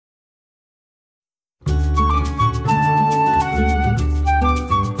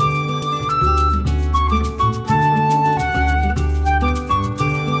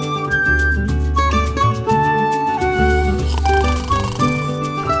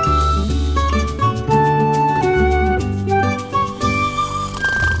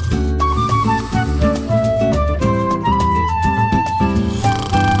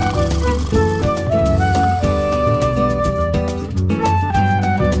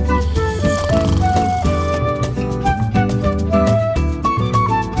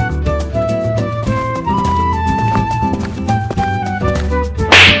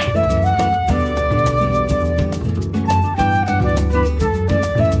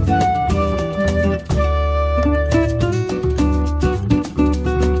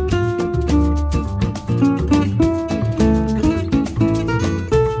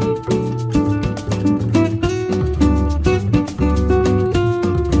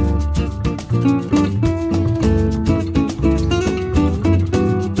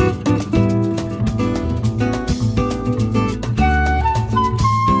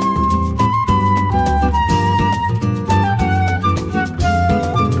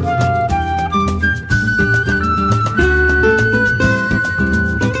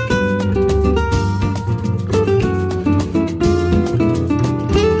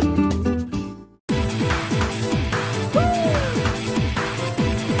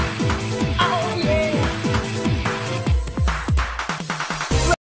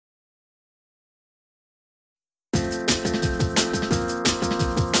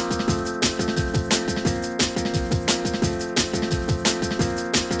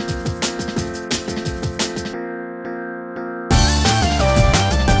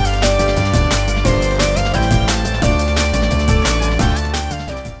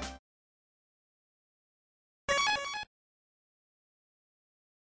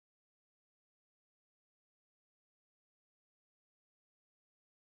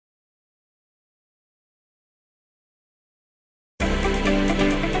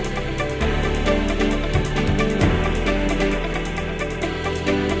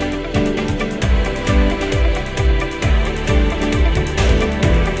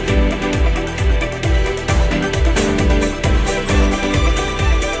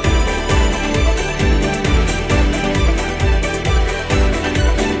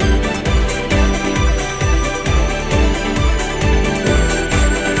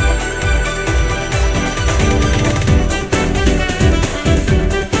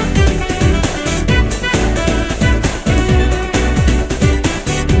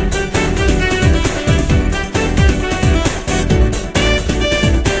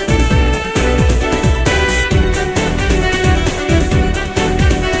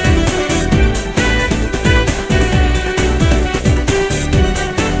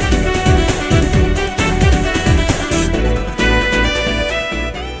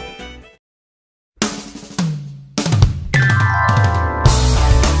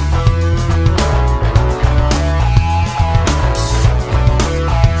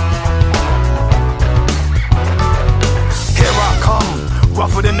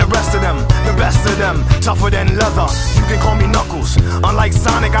Unlike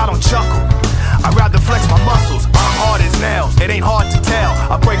Sonic, I don't chuckle. I'd rather flex my muscles, I'm hard as nails. It ain't hard to tell,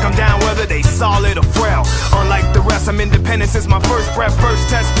 I break them down whether they solid or frail. Unlike the rest, I'm independent since my first breath. First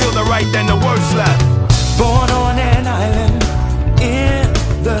test, feel the right, then the worst left. Born on an island in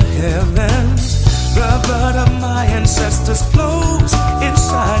the heavens, the blood of my ancestors flows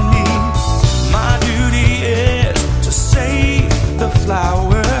inside me. My duty is to save the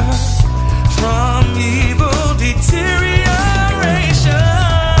flower from evil deterioration.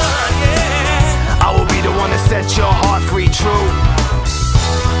 Yeah, I will be the one to set your heart free, true.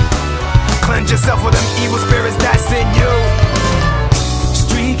 Cleanse yourself with them evil spirits that's in you.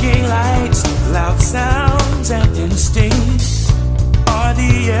 Streaking lights, loud sounds, and instincts are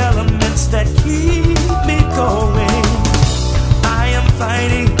the elements that keep me going. I am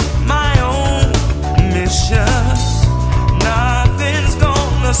fighting my own mission. Nothing's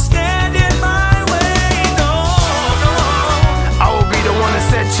gonna stand in my way, no, no. I will be the one to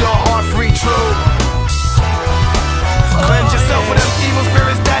set your heart free, true. Cleanse yourself with them evil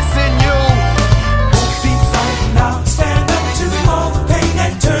spirits that's in you. Won't be fighting, I'll stand up to all the pain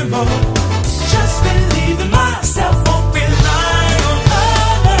and turmoil. Just believe in myself, won't rely on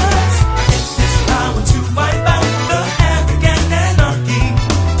others. Get this power to wipe out the havoc and anarchy.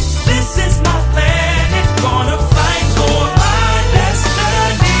 This is my plan, it's gonna fight for my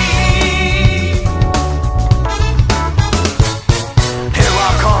destiny. Here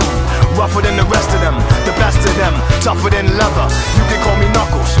I come, rougher than the rest of them, the best of them, tougher than leather. You can call me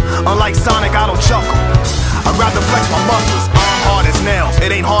Knuckles. Unlike Sonic, I don't chuckle. I'd rather flex my muscles, I'm hard as nails.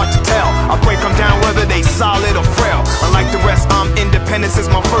 It ain't hard to tell, I break them down whether they solid or frail. Unlike the rest, I'm independent since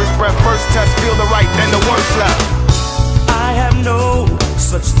my first breath. First test, feel the right, then the worst left. I have no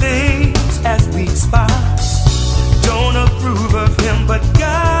such things as weak spots. Don't approve of him, but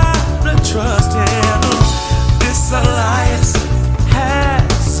gotta trust him. This alliance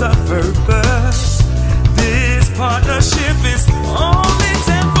has a purpose. This partnership is only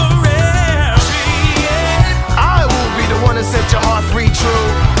temporary. Yeah. I will be the one to set your heart free, true.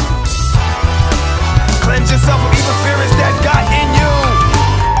 Cleanse yourself of evil spirits that got in you.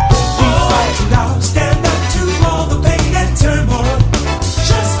 Be fighting, I'll stand up to all the pain and turmoil.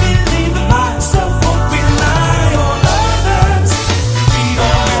 Just believe in myself, won't rely on others.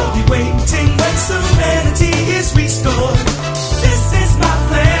 Freedom will be waiting when serenity is restored. This is my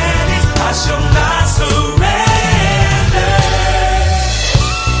plan, I shall not surrender.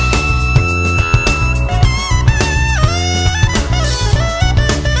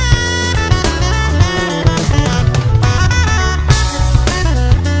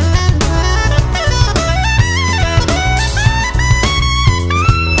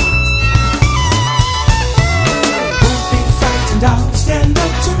 I'll stand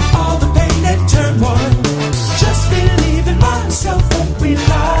up to all the pain and turmoil. Just believe in myself, won't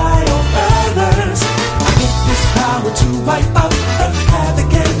rely on others. I get this power to wipe out the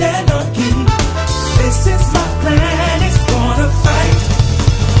havoc and anarchy. This is my plan, it's gonna fight.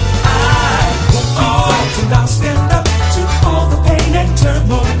 I won't be fighting, I'll stand up to all the pain and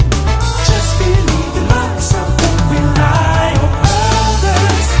turmoil. Just believe in myself, won't rely on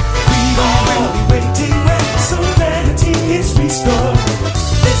others. Freedom will be waiting when serenity is restored.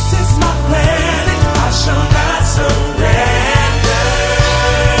 This is my plan, I shall not surrender.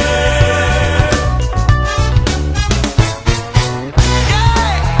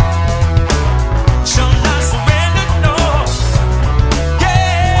 Yeah, shall not surrender, no.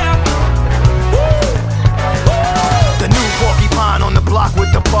 Yeah, woo. The new porcupine on the block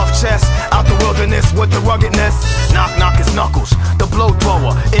with the buff chest. Out the wilderness with the ruggedness. Knock knock is Knuckles, the blow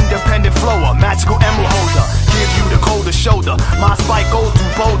thrower, independent flower, magical emerald holder.